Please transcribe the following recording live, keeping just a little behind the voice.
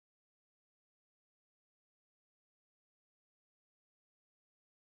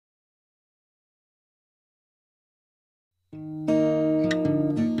If I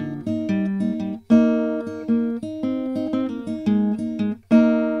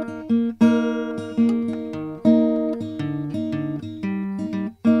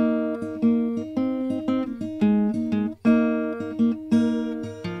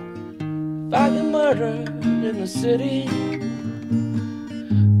get murdered in the city,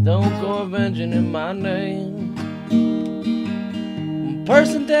 don't go avenging in my name. One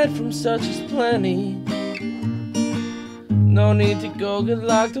person dead from such is plenty. No need to go get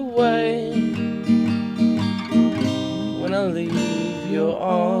locked away. When I leave your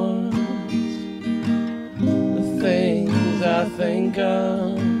arms, the things I think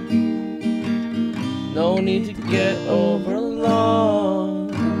of, no need to get over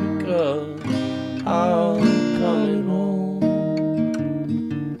along, because I'm coming home.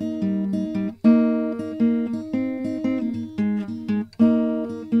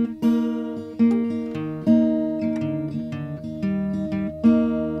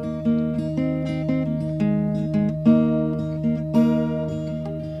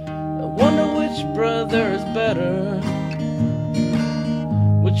 I wonder which brother is better,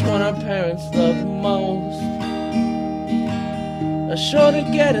 which one our parents love the most. Are sure to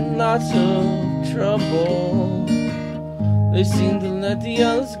get in lots of trouble. They seem to let the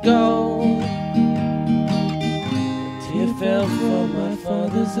others go. A tear fell from my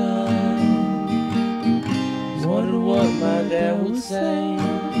father's eye. He wondered what my dad would say.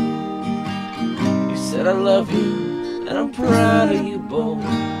 He said, I love you and I'm proud of you both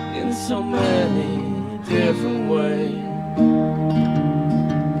in so many different ways.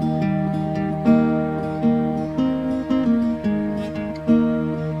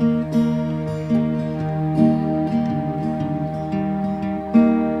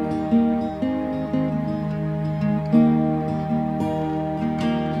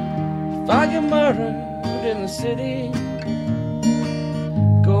 If I get murdered in the city,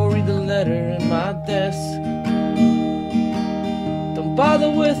 go read the letter in my desk. Don't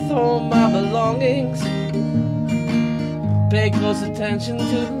bother with all my belongings. Pay close attention to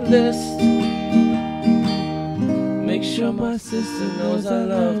the list. Make sure my sister knows I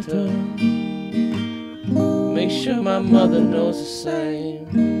loved her. Make sure my mother knows the same.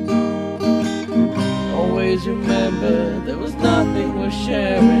 Always remember there was nothing worth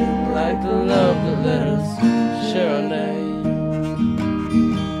sharing like the love that let us share our name.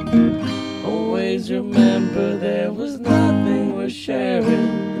 Always remember there was nothing worth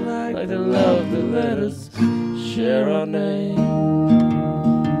sharing like the love that let us share our name.